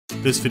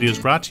This video is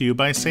brought to you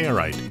by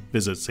Sailrite.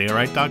 Visit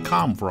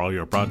Sailrite.com for all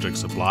your project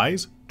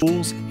supplies,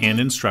 tools, and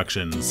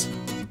instructions.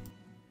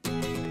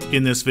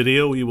 In this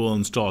video, we will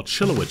install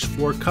Chilewich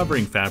Floor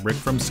Covering Fabric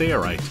from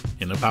Sailrite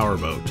in a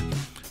powerboat.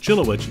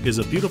 Chilewich is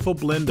a beautiful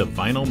blend of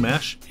vinyl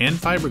mesh and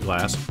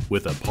fiberglass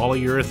with a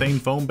polyurethane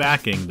foam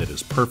backing that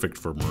is perfect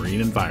for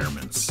marine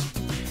environments.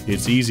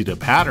 It's easy to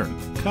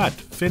pattern, cut,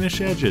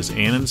 finish edges,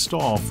 and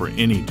install for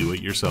any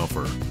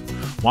do-it-yourselfer.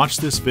 Watch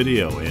this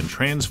video and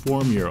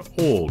transform your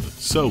old,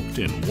 soaked,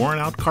 and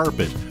worn-out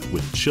carpet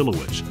with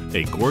Chilewich,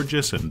 a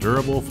gorgeous and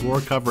durable floor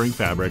covering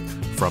fabric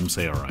from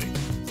Sailrite.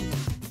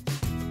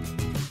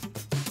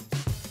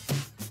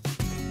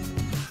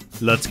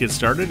 Let's get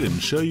started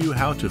and show you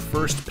how to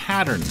first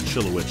pattern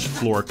Chilewich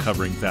floor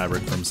covering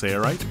fabric from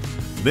Sailrite.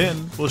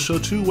 Then we'll show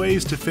two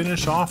ways to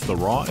finish off the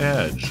raw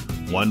edge,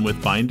 one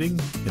with binding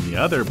and the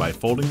other by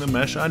folding the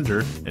mesh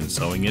under and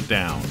sewing it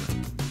down.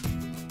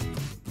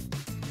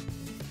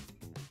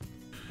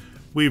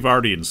 We've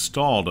already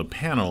installed a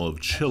panel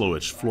of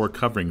Chilewich floor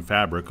covering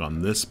fabric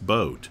on this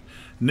boat.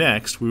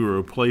 Next, we will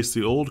replace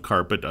the old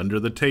carpet under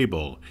the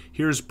table.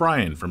 Here's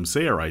Brian from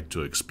Sailrite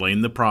to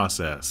explain the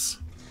process.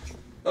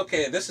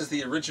 Okay, this is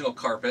the original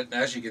carpet.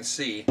 As you can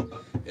see,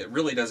 it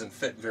really doesn't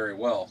fit very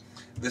well.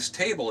 This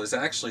table is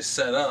actually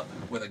set up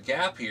with a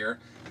gap here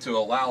to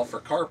allow for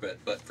carpet,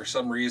 but for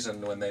some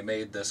reason when they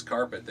made this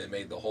carpet, they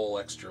made the hole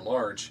extra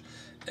large,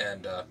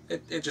 and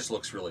it just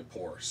looks really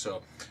poor.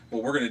 So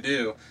what we're going to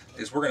do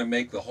is we're going to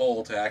make the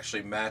hole to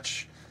actually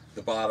match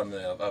the bottom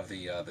of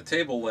the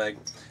table leg,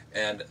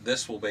 and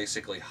this will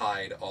basically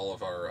hide all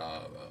of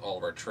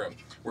our trim.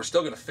 We're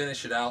still going to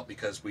finish it out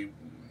because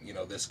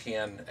this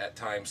can at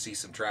times see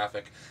some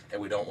traffic,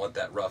 and we don't want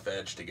that rough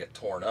edge to get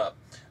torn up.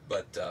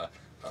 But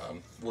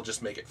we'll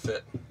just make it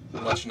fit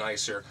much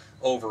nicer.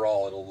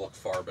 Overall, it'll look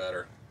far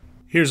better.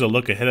 Here's a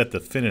look ahead at the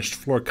finished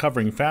floor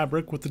covering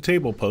fabric with the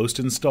table post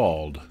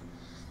installed.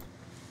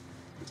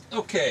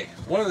 Okay,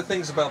 one of the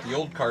things about the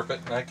old carpet,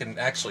 and I can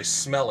actually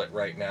smell it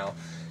right now,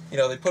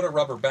 they put a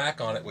rubber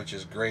back on it, which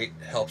is great,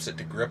 helps it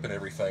to grip and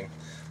everything.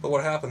 But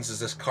what happens is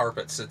this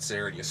carpet sits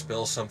there and you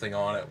spill something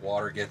on it,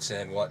 water gets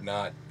in,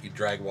 whatnot, you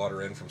drag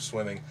water in from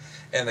swimming,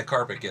 and the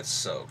carpet gets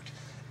soaked.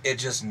 It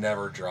just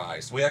never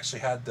dries. We actually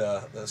had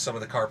some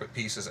of the carpet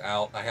pieces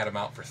out. I had them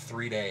out for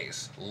 3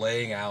 days,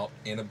 laying out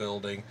in a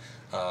building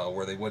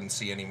where they wouldn't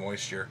see any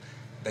moisture.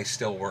 They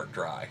still weren't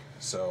dry.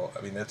 So,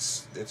 I mean,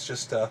 it's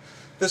just,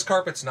 this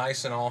carpet's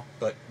nice and all,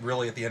 but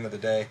really at the end of the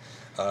day,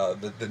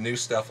 the new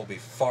stuff will be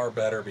far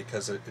better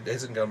because it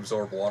isn't going to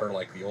absorb water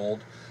like the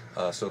old,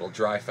 so it'll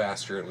dry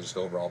faster. It'll just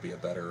overall be a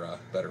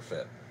better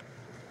fit.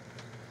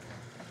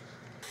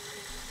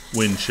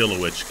 When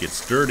Chilewich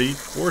gets dirty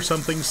or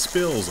something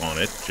spills on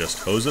it, just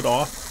hose it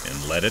off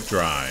and let it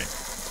dry.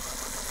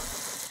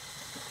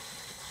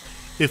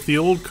 If the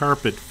old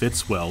carpet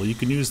fits well, you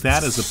can use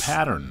that as a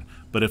pattern,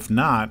 but if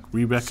not,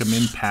 we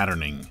recommend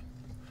patterning.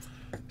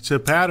 To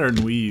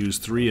pattern, we use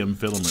 3M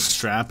filament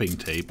strapping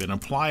tape and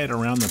apply it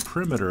around the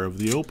perimeter of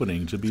the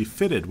opening to be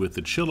fitted with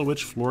the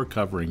Chilewich floor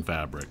covering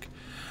fabric.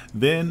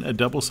 Then a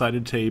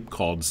double-sided tape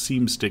called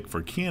Seamstick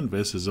for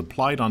canvas is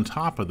applied on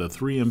top of the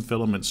 3M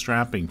filament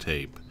strapping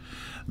tape.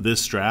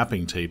 This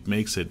strapping tape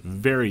makes it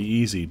very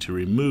easy to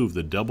remove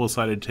the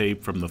double-sided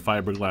tape from the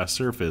fiberglass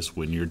surface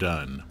when you're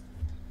done.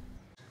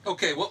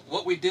 Okay,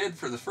 what we did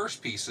for the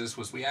first pieces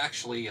was we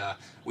actually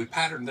we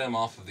patterned them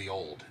off of the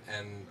old,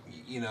 and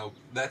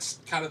that's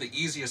kind of the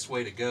easiest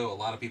way to go. A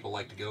lot of people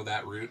like to go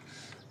that route.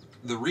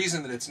 The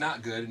reason that it's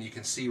not good, and you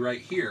can see right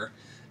here,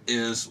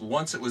 is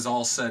once it was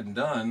all said and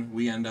done,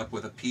 we end up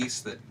with a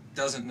piece that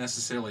doesn't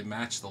necessarily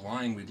match the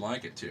line we'd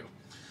like it to.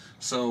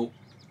 So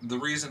the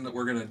reason that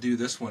we're going to do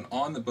this one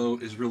on the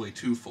boat is really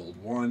twofold.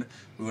 One,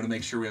 we want to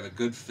make sure we have a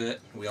good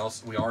fit. We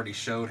already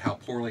showed how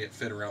poorly it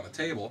fit around the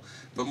table,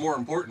 but more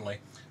importantly,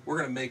 we're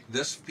going to make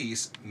this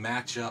piece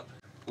match up.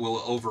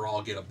 We'll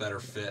overall get a better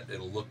fit.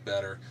 It'll look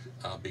better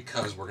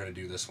because we're going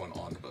to do this one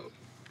on the boat.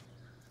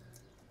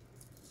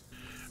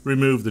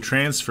 Remove the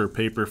transfer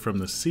paper from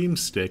the seam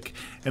stick,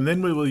 and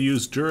then we will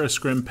use Dura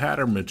Skrim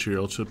pattern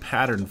material to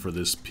pattern for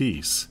this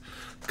piece.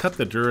 Cut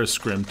the Dura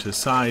Skrim to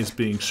size,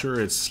 being sure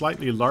it's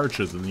slightly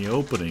larger than the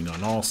opening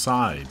on all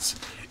sides.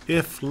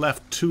 If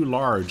left too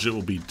large, it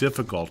will be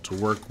difficult to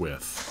work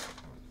with.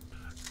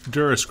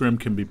 Dura Skrim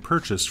can be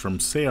purchased from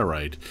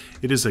Sailrite.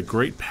 It is a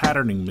great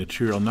patterning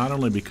material not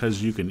only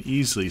because you can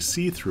easily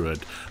see through it,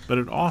 but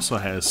it also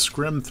has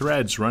Skrim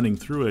threads running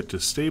through it to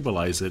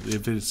stabilize it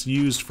if it's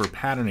used for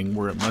patterning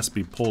where it must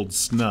be pulled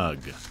snug.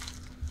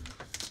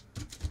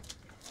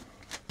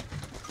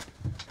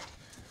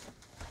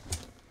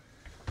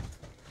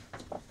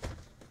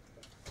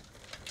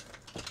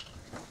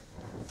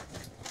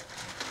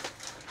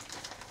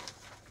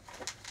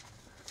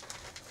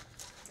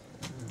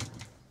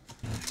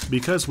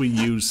 Because we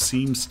use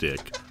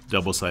Seamstick,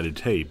 double-sided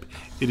tape,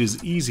 it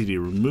is easy to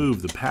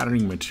remove the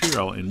patterning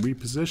material and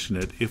reposition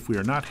it if we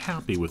are not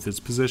happy with its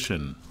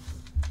position.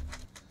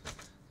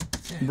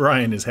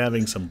 Brian is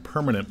having some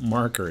permanent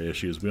marker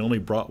issues. We only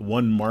brought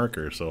one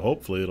marker, so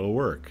hopefully it'll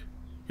work.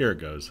 Here it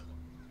goes.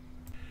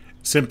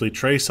 Simply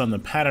trace on the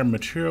pattern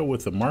material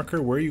with the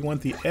marker where you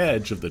want the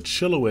edge of the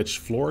Chilewich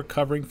floor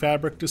covering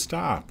fabric to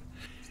stop.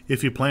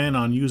 If you plan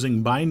on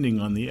using binding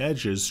on the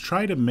edges,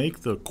 try to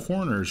make the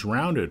corners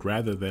rounded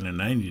rather than a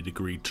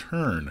 90-degree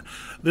turn.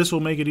 This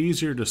will make it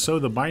easier to sew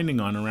the binding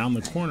on around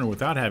the corner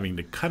without having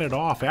to cut it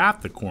off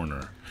at the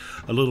corner.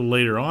 A little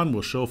later on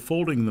we'll show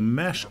folding the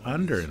mesh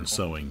under and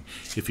sewing.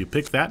 If you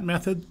pick that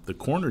method, the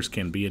corners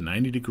can be a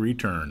 90-degree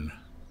turn.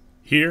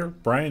 Here,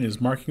 Brian is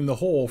marking the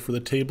hole for the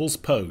table's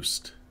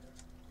post.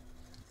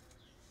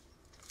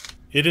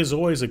 It is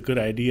always a good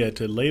idea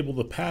to label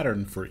the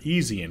pattern for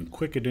easy and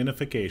quick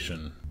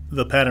identification.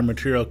 The pattern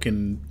material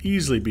can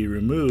easily be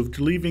removed,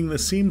 leaving the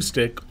seam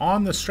stick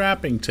on the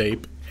strapping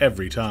tape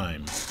every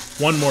time.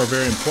 One more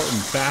very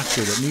important factor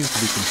that needs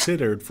to be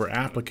considered for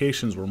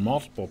applications where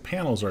multiple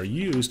panels are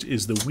used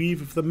is the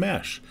weave of the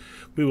mesh.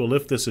 We will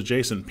lift this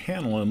adjacent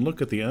panel and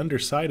look at the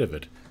underside of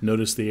it.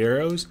 Notice the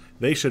arrows?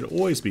 They should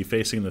always be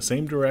facing the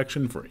same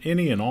direction for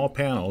any and all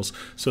panels,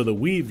 so the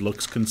weave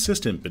looks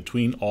consistent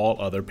between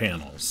all other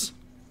panels.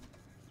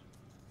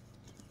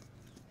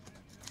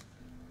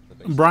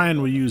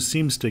 Brian will use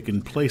Seamstick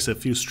and place a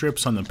few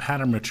strips on the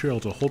pattern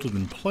material to hold it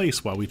in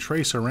place while we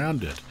trace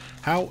around it.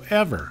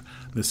 However,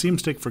 the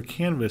Seamstick for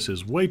canvas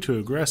is way too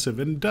aggressive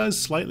and does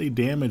slightly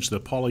damage the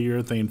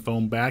polyurethane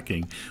foam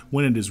backing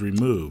when it is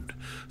removed.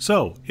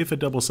 So, if a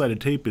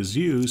double-sided tape is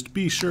used,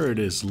 be sure it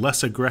is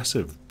less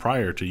aggressive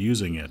prior to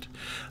using it.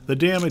 The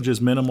damage is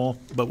minimal,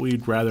 but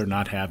we'd rather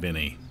not have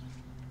any.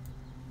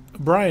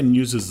 Brian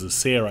uses the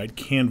Sailrite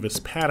canvas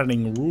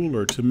patterning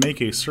ruler to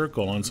make a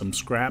circle on some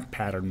scrap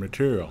pattern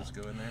material.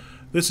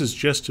 This is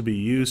just to be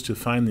used to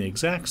find the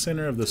exact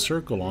center of the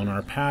circle on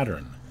our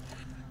pattern.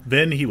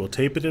 Then he will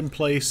tape it in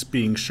place,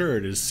 being sure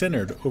it is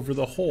centered over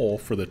the hole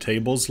for the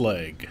table's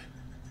leg.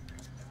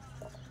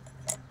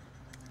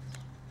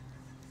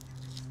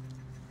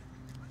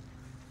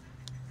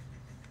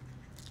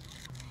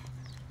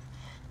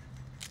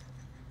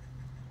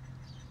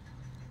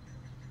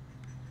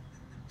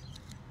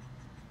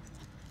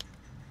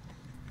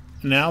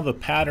 Now the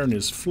pattern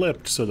is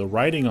flipped so the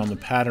writing on the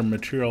pattern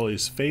material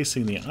is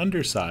facing the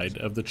underside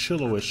of the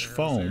Chilewich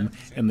foam,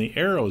 and the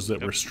arrows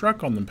that were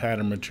struck on the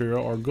pattern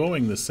material are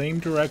going the same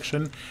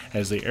direction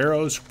as the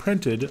arrows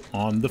printed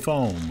on the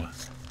foam.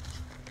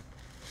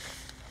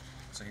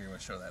 So here, you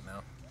want to show that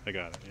now? I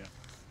got it,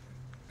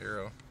 yeah.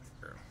 Arrow.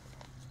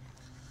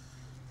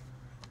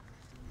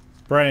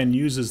 Brian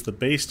uses the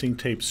basting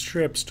tape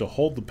strips to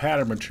hold the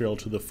pattern material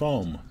to the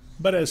foam.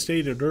 But as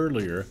stated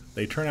earlier,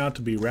 they turn out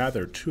to be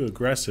rather too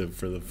aggressive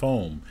for the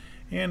foam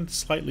and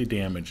slightly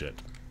damage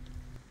it.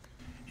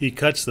 He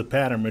cuts the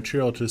pattern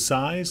material to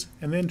size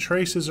and then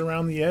traces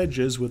around the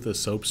edges with a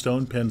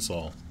soapstone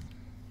pencil.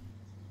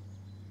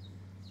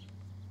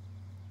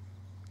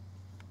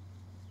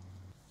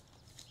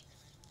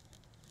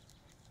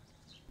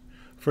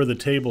 For the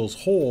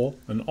table's hole,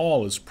 an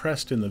awl is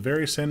pressed in the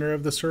very center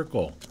of the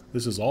circle.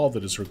 This is all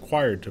that is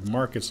required to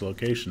mark its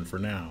location for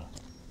now.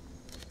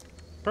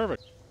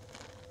 Perfect.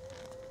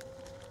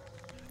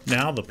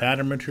 Now the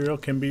pattern material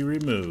can be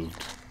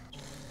removed.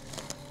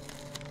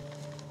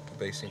 The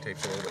basting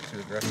tape's a little bit too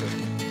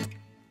aggressive.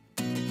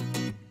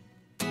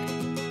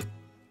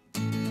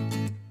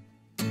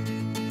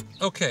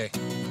 Okay,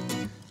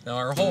 now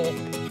our hole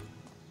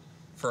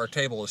for our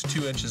table is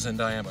 2 inches in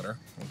diameter,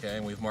 okay,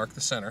 and we've marked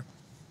the center.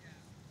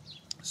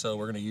 So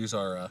we're going to use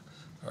our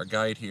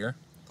guide here,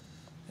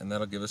 and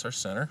that'll give us our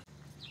center.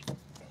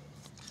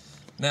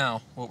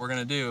 Now, what we're going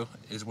to do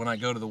is when I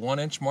go to the 1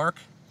 inch mark,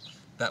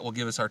 that will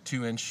give us our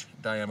 2 inch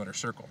diameter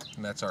circle,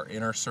 and that's our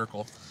inner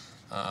circle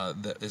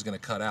that is going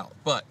to cut out.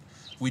 But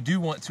we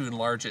do want to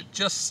enlarge it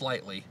just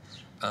slightly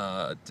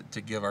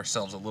to give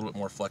ourselves a little bit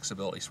more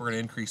flexibility. So we're going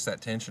to increase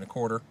that to 1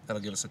 1/4 inches.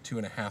 That'll give us a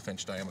 2.5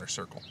 inch diameter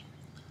circle.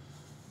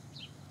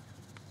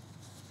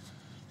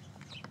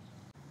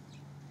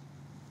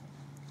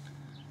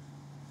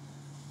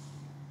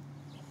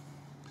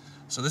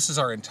 So this is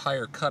our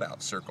entire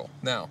cutout circle.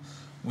 Now,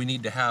 we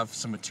need to have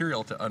some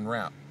material to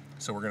unwrap.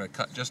 So we're going to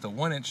cut just a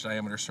 1 inch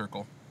diameter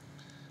circle,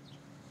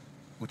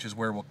 which is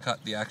where we'll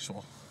cut the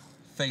actual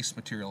face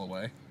material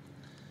away.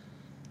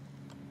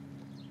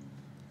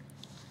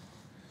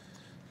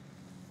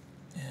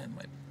 And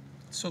my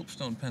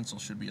soapstone pencil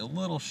should be a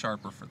little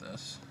sharper for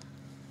this,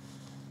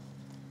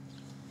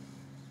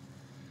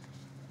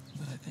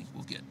 but I think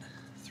we'll get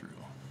through.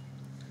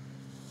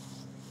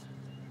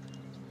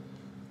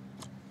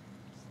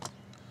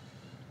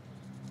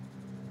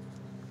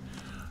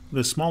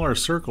 The smaller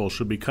circle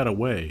should be cut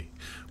away.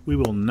 We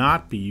will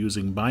not be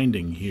using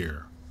binding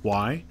here.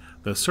 Why?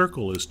 The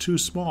circle is too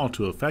small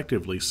to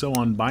effectively sew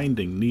on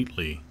binding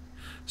neatly.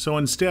 So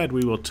instead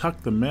we will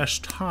tuck the mesh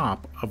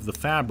top of the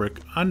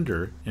fabric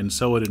under and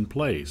sew it in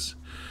place.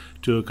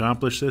 To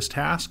accomplish this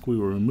task, we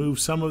will remove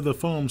some of the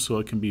foam so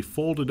it can be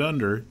folded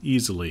under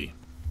easily.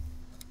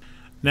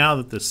 Now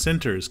that the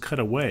center is cut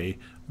away,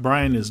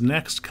 Brian is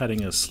next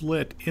cutting a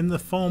slit in the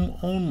foam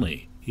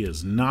only. He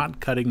is not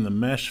cutting the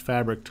mesh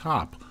fabric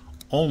top,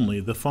 only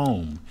the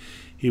foam.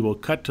 He will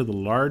cut to the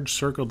large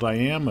circle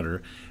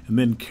diameter and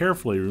then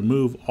carefully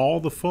remove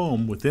all the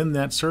foam within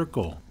that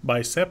circle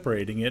by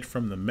separating it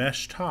from the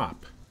mesh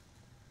top.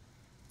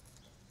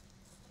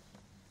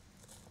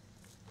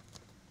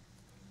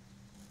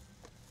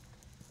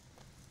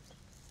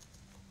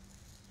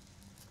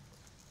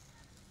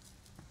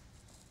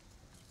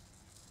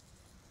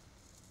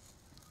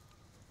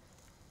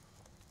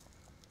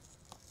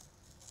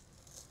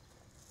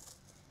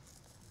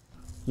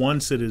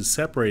 Once it is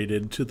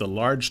separated to the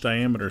large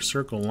diameter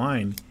circle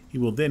line, he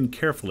will then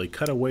carefully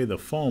cut away the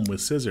foam with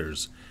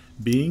scissors,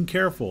 being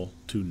careful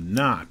to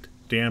not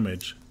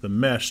damage the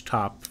mesh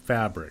top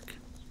fabric.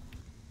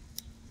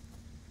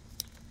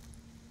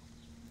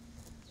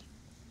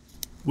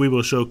 We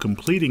will show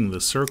completing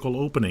the circle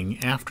opening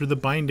after the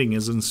binding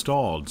is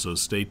installed, so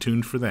stay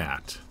tuned for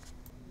that.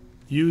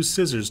 Use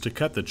scissors to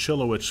cut the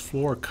Chilewich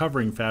floor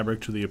covering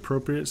fabric to the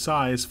appropriate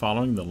size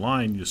following the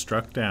line you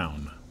struck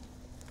down.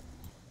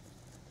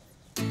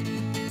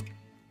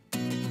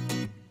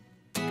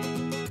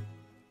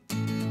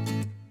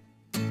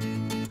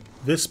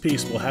 This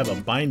piece will have a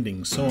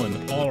binding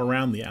sewn all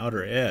around the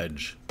outer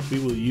edge. We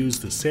will use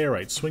the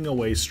Sailrite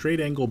swing-away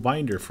straight-angle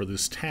binder for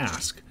this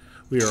task.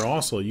 We are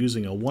also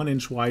using a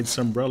 1-inch wide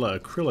Sunbrella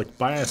acrylic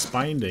bias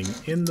binding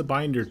in the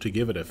binder to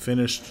give it a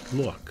finished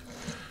look.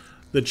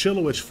 The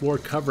Chilewich floor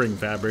covering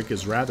fabric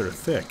is rather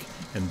thick,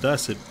 and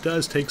thus it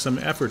does take some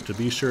effort to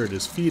be sure it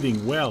is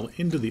feeding well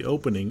into the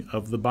opening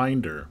of the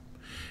binder.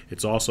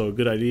 It's also a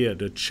good idea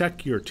to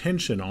check your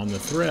tension on the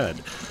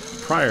thread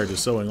prior to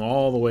sewing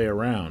all the way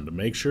around to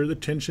make sure the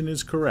tension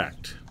is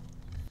correct.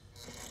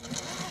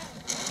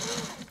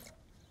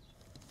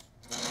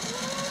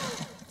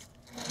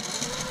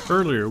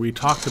 Earlier we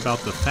talked about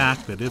the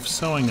fact that if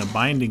sewing a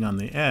binding on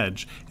the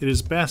edge, it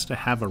is best to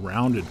have a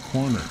rounded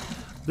corner.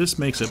 This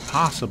makes it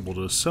possible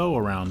to sew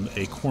around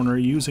a corner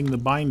using the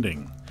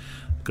binding.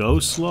 Go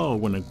slow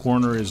when a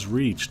corner is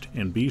reached,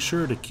 and be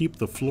sure to keep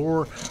the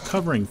floor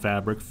covering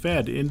fabric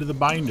fed into the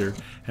binder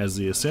as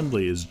the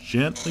assembly is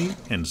gently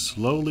and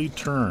slowly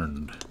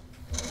turned.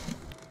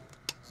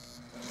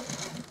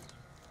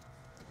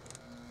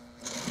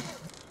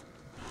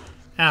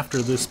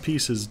 After this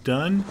piece is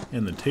done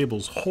and the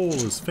table's hole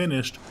is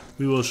finished,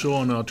 we will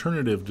show an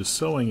alternative to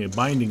sewing a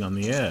binding on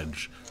the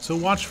edge, so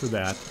watch for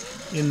that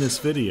in this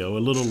video a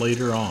little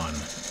later on.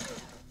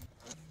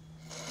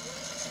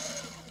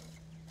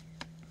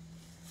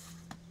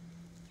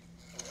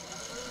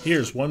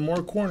 Here's one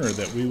more corner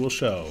that we will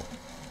show.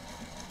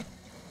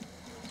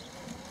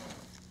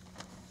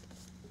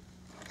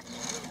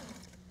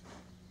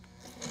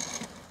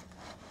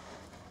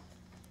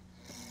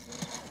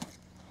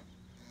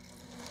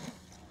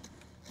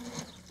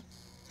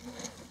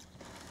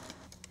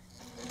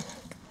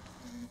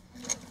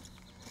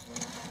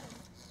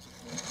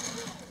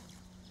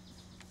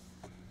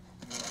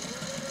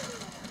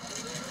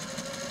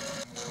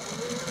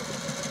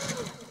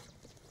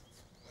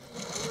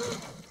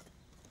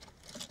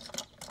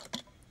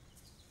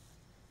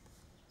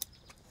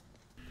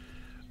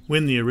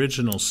 When the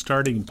original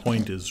starting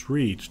point is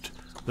reached,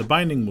 the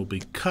binding will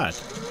be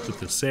cut with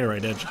the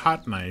Sailrite edge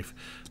hot knife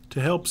to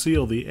help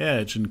seal the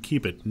edge and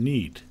keep it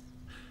neat.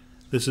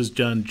 This is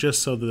done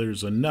just so that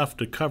there's enough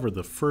to cover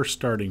the first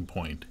starting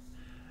point.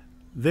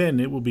 Then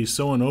it will be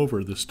sewn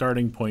over the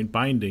starting point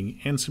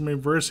binding, and some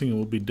reversing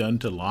will be done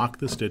to lock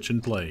the stitch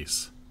in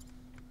place.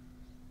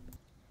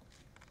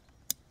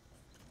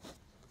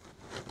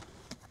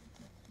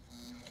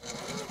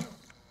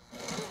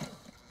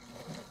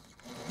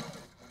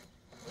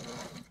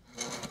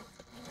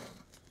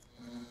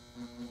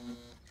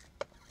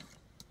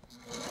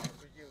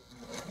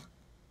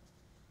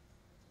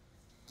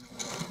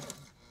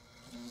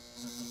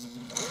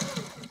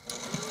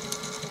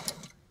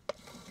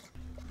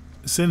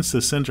 Since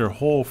the center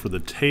hole for the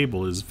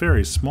table is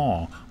very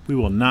small, we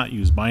will not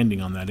use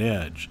binding on that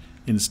edge.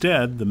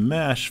 Instead, the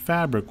mesh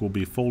fabric will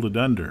be folded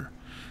under.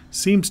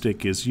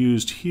 Seamstick is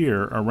used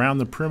here around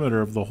the perimeter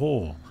of the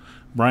hole.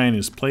 Brian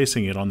is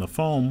placing it on the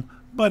foam,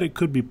 but it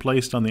could be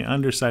placed on the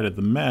underside of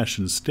the mesh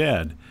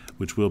instead,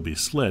 which will be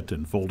slit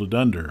and folded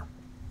under.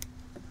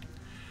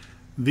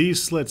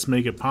 These slits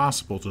make it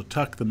possible to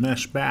tuck the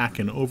mesh back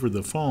and over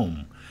the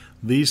foam.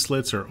 These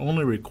slits are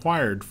only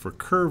required for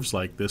curves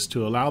like this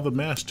to allow the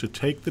mesh to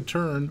take the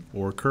turn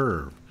or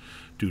curve.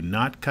 Do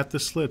not cut the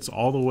slits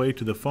all the way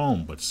to the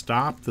foam, but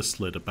stop the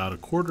slit about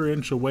 1/4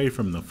 inch away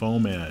from the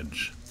foam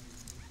edge.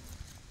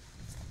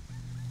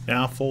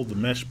 Now fold the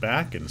mesh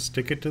back and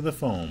stick it to the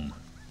foam.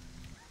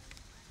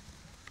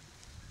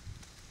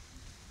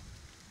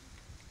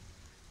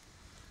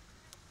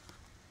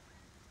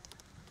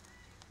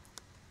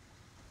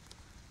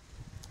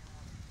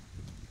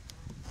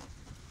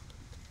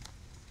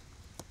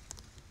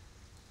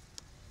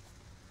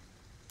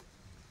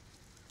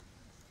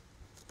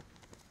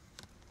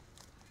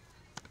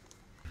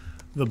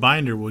 The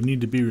binder will need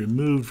to be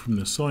removed from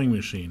the sewing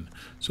machine,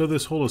 so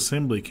this whole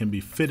assembly can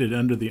be fitted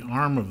under the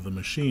arm of the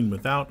machine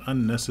without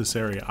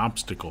unnecessary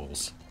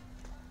obstacles.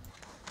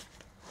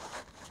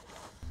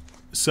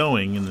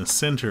 Sewing in the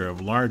center of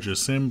large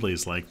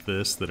assemblies like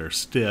this that are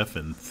stiff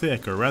and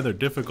thick are rather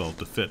difficult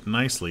to fit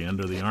nicely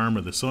under the arm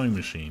of the sewing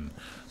machine,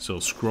 so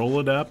scroll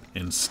it up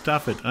and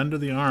stuff it under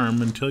the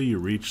arm until you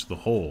reach the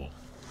hole.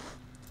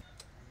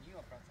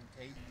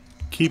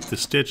 Keep the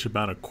stitch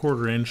about a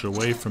 1/4 inch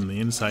away from the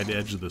inside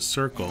edge of the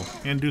circle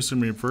and do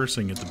some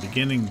reversing at the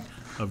beginning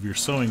of your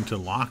sewing to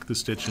lock the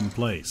stitch in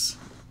place.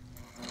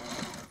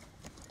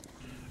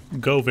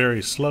 Go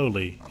very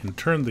slowly and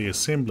turn the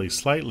assembly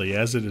slightly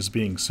as it is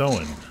being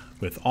sewn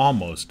with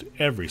almost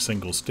every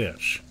single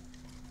stitch.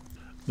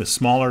 The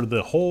smaller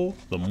the hole,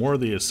 the more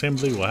the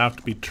assembly will have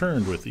to be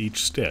turned with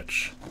each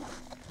stitch.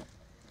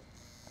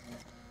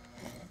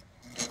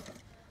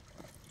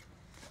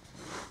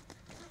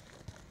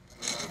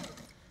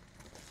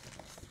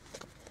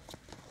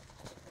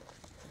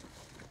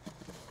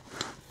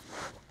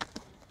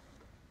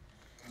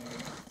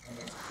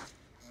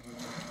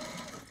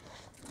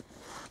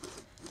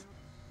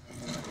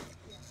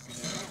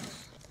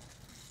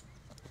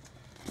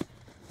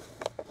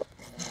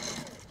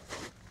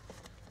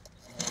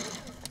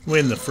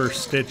 When the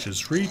first stitch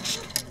is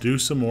reached, do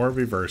some more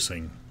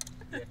reversing.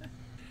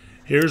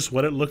 Here's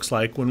what it looks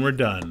like when we're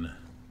done.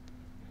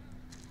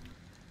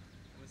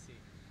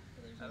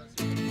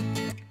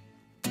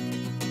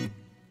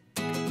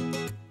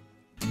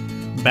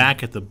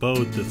 Back at the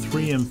boat, the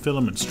 3M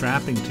filament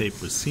strapping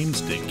tape with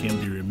Seamstick can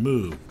be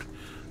removed.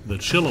 The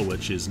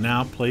Chilewich is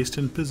now placed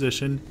in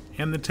position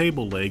and the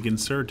table leg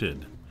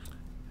inserted.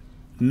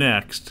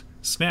 Next,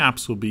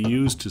 snaps will be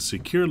used to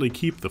securely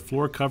keep the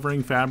floor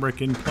covering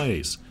fabric in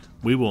place.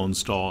 We will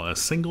install a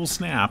single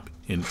snap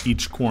in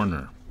each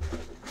corner.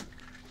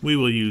 We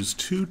will use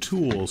 2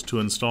 tools to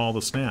install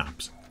the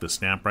snaps, the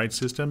Sailrite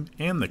system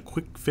and the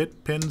quick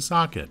fit pin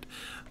socket.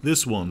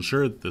 This will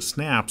ensure that the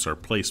snaps are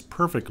placed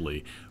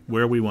perfectly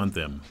where we want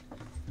them.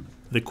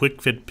 The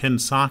quick fit pin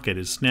socket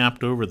is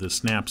snapped over the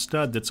snap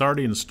stud that's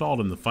already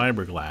installed in the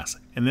fiberglass,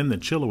 and then the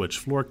Chilewich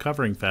floor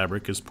covering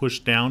fabric is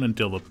pushed down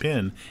until the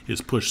pin is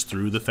pushed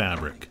through the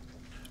fabric.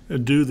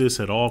 Do this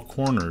at all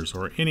corners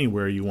or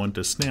anywhere you want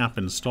a snap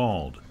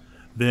installed.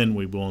 Then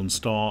we will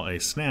install a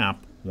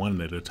snap one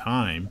at a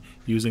time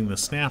using the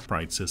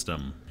Sailrite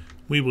system.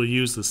 We will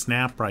use the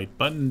Sailrite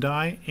button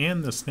die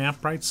and the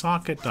Sailrite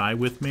socket die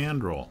with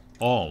mandrel,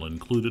 all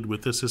included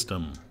with the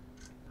system.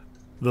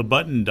 The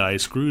button die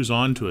screws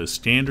onto a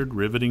standard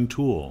riveting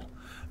tool.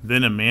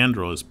 Then a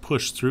mandrel is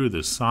pushed through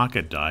the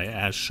socket die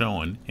as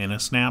shown and a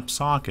snap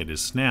socket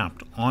is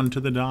snapped onto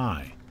the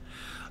die.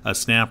 A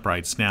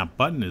Sailrite snap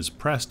button is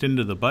pressed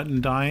into the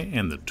button die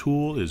and the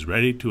tool is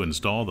ready to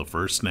install the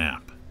first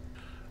snap.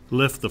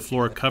 Lift the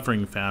floor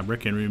covering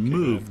fabric and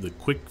remove the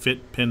quick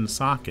fit pin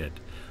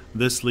socket.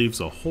 This leaves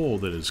a hole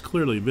that is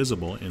clearly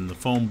visible in the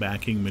foam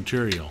backing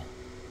material.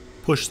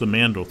 Push the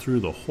mandrel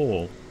through the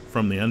hole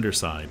from the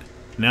underside.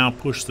 Now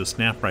push the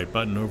Sailrite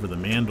button over the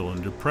mandrel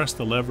and depress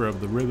the lever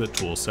of the rivet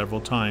tool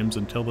several times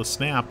until the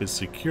snap is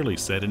securely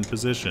set in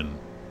position.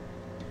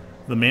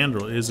 The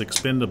mandrel is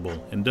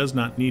expendable and does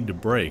not need to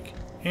break,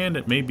 and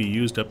it may be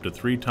used up to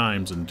 3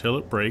 times until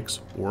it breaks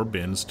or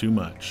bends too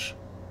much.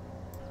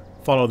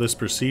 Follow this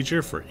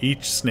procedure for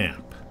each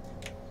snap.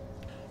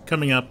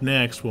 Coming up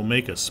next, we'll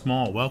make a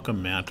small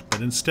welcome mat,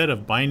 but instead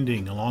of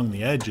binding along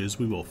the edges,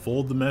 we will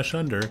fold the mesh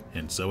under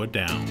and sew it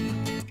down.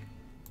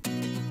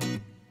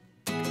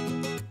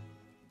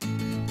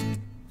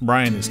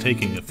 Brian is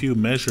taking a few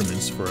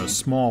measurements for a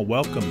small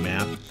welcome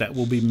mat that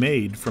will be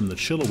made from the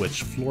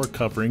Chilewich floor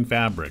covering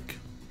fabric.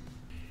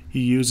 He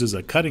uses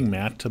a cutting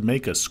mat to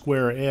make a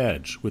square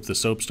edge with the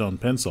soapstone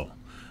pencil,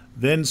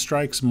 then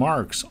strikes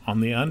marks on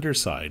the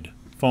underside,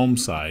 foam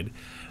side,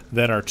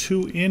 that are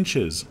 2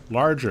 inches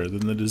larger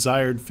than the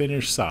desired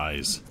finish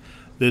size.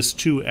 This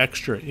 2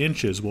 extra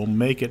inches will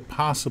make it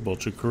possible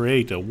to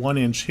create a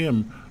 1-inch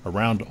hem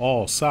around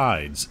all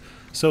sides,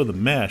 so the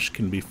mesh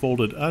can be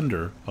folded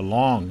under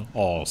along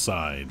all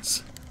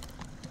sides.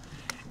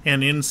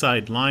 An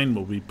inside line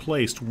will be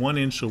placed 1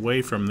 inch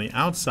away from the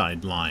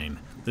outside line.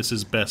 This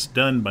is best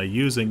done by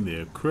using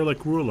the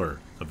acrylic ruler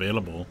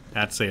available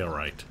at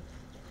Sailrite.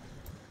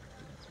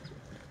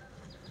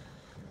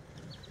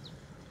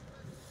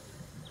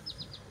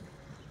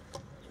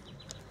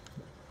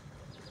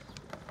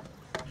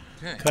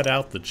 Okay. Cut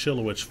out the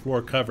Chilewich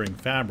floor covering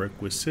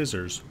fabric with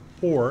scissors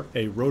or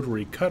a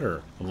rotary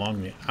cutter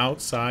along the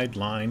outside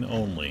line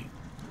only.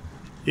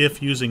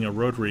 If using a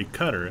rotary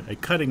cutter, a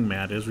cutting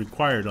mat is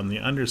required on the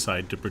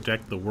underside to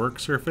protect the work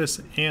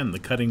surface and the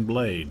cutting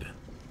blade.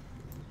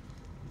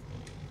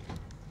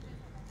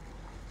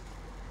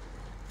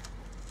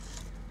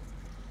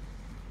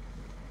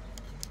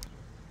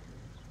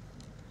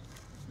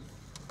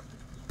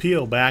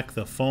 Peel back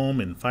the foam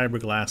and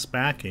fiberglass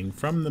backing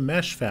from the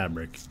mesh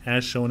fabric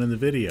as shown in the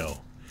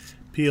video.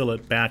 Peel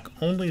it back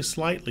only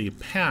slightly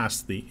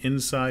past the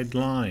inside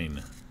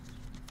line.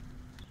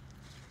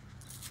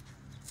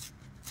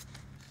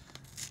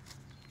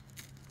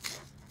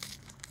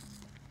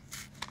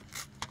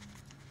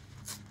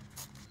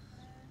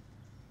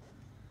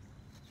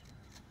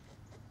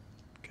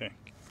 Okay.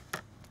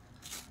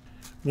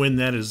 When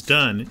that is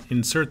done,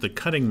 insert the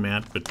cutting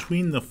mat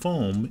between the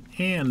foam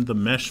and the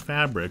mesh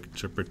fabric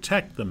to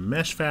protect the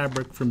mesh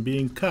fabric from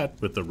being cut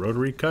with the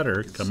rotary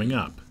cutter coming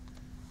up.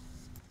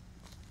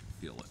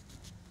 Feel it.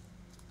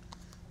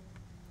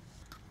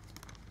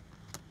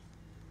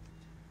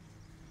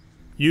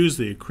 Use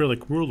the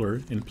acrylic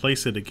ruler and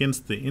place it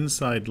against the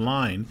inside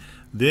line,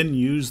 then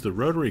use the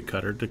rotary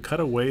cutter to cut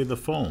away the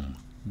foam,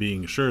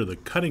 being sure the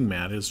cutting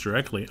mat is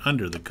directly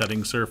under the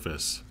cutting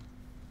surface.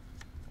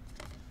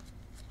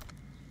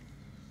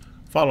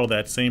 Follow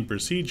that same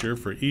procedure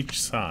for each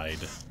side.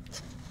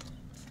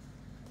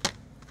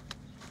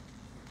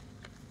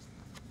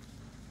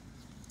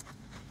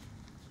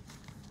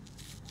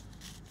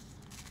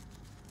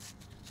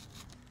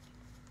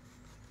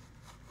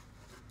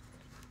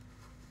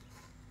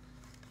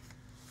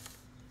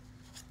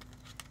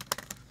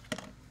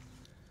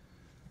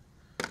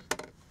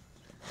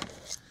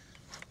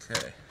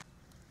 Okay.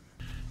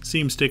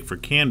 Seamstick for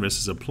canvas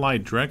is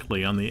applied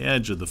directly on the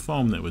edge of the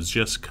foam that was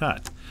just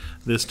cut.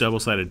 This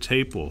double-sided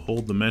tape will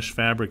hold the mesh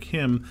fabric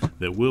hem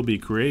that will be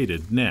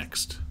created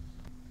next.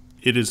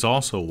 It is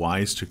also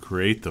wise to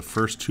create the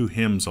first two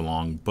hems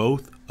along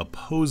both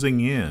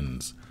opposing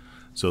ends,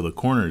 so the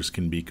corners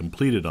can be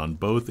completed on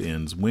both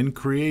ends when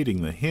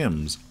creating the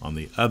hems on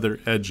the other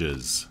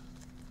edges.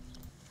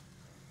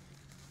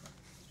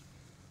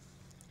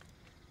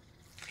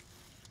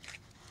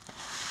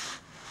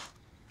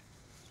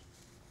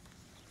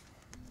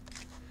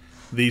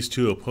 These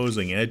two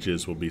opposing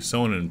edges will be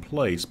sewn in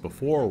place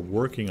before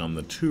working on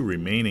the two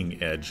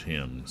remaining edge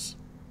hems.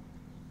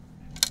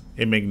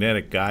 A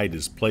magnetic guide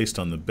is placed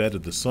on the bed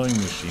of the sewing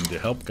machine to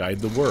help guide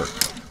the work.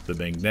 The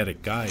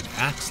magnetic guide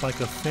acts like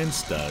a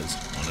fence does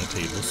on a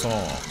table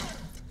saw.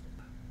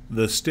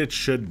 The stitch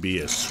should be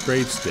a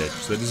straight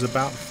stitch that is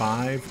about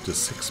 5 to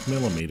 6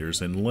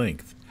 millimeters in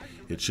length.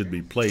 It should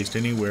be placed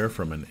anywhere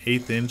from an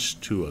 1/8 inch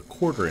to a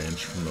 1/4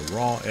 inch from the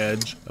raw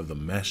edge of the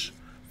mesh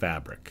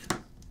fabric.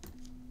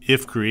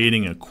 If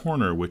creating a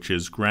corner which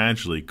is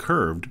gradually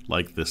curved,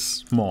 like this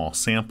small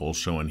sample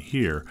shown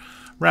here,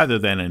 rather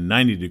than a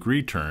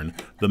 90-degree turn,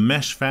 the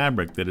mesh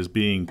fabric that is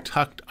being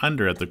tucked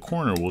under at the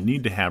corner will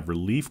need to have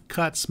relief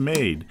cuts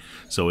made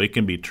so it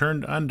can be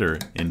turned under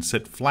and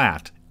sit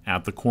flat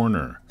at the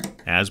corner,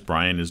 as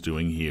Brian is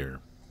doing here.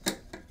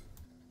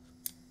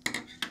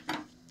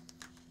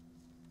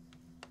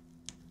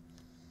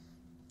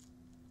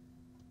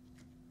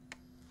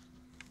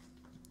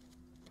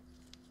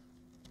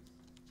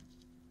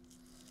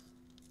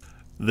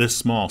 This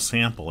small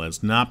sample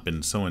has not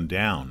been sewn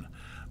down,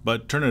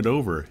 but turn it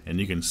over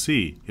and you can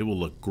see it will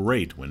look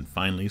great when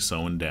finally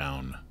sewn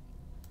down.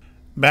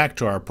 Back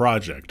to our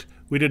project.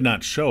 We did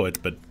not show it,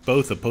 but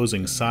both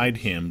opposing side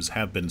hems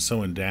have been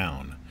sewn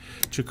down.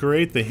 To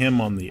create the hem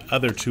on the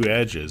other two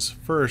edges,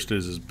 first it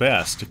is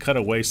best to cut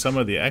away some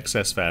of the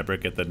excess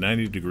fabric at the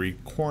 90-degree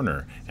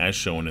corner as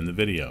shown in the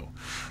video.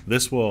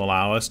 This will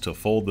allow us to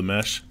fold the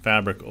mesh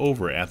fabric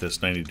over at this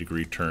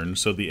 90-degree turn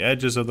so the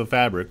edges of the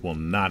fabric will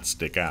not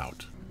stick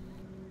out.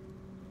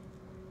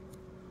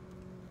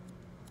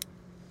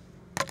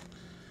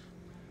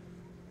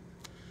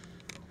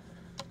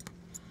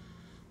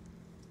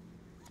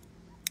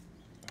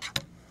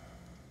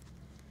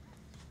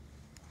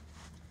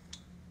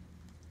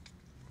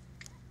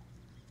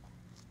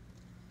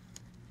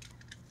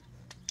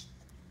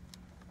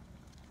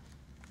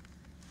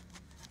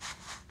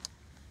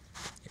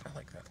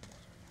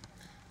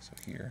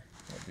 Here,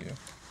 I'll do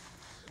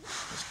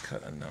just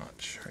cut a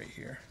notch right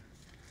here.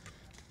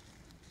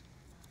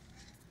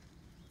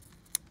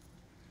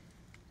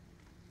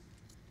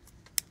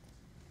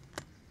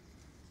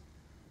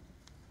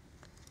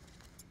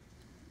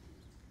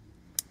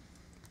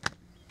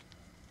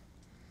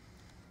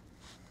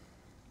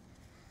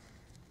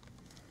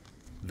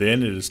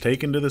 Then it is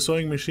taken to the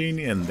sewing machine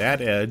and that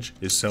edge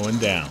is sewn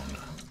down.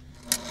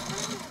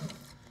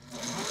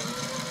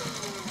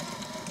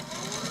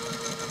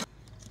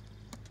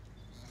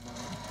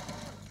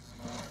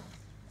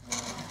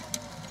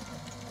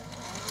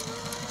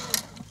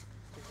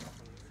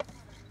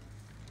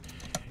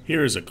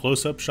 Here is a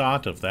close-up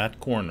shot of that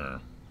corner.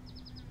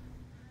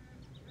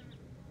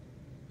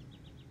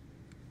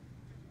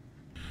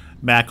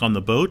 Back on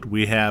the boat,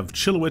 we have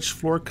Chilewich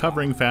Floor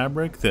Covering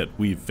Fabric that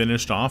we've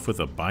finished off with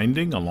a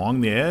binding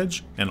along the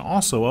edge and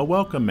also a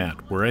welcome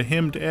mat where a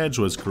hemmed edge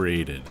was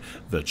created.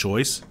 The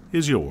choice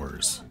is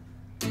yours.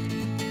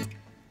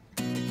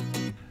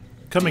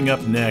 Coming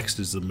up next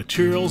is the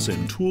materials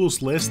and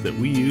tools list that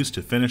we use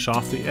to finish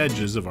off the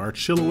edges of our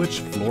Chilewich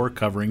Floor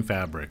Covering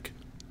Fabric.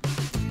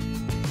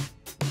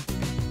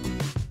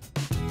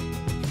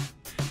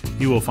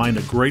 You will find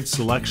a great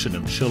selection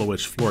of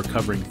Chilewich floor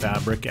covering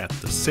fabric at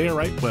the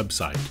Sailrite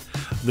website.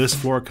 This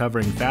floor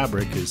covering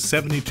fabric is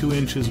 72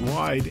 inches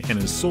wide and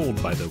is sold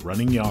by the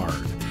running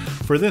yard.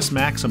 For this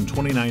Maxim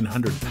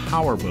 2900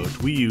 powerboat,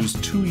 we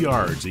used 2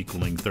 yards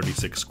equaling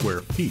 36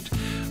 square feet,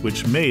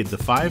 which made the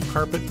 5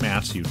 carpet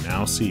mats you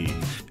now see.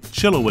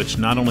 Chilewich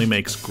not only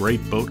makes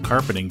great boat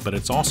carpeting, but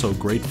it's also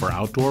great for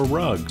outdoor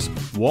rugs,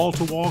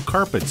 wall-to-wall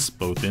carpets,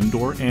 both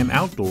indoor and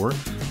outdoor,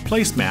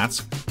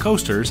 placemats,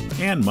 coasters,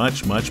 and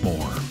much, much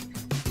more.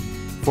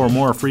 For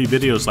more free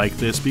videos like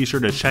this, be sure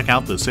to check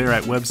out the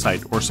Sailrite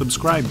website or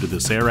subscribe to the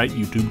Sailrite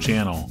YouTube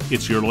channel.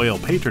 It's your loyal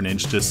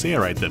patronage to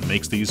Sailrite that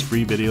makes these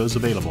free videos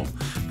available.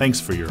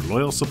 Thanks for your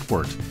loyal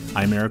support.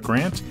 I'm Eric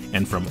Grant,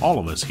 and from all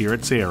of us here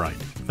at Sailrite,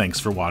 thanks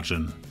for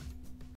watching.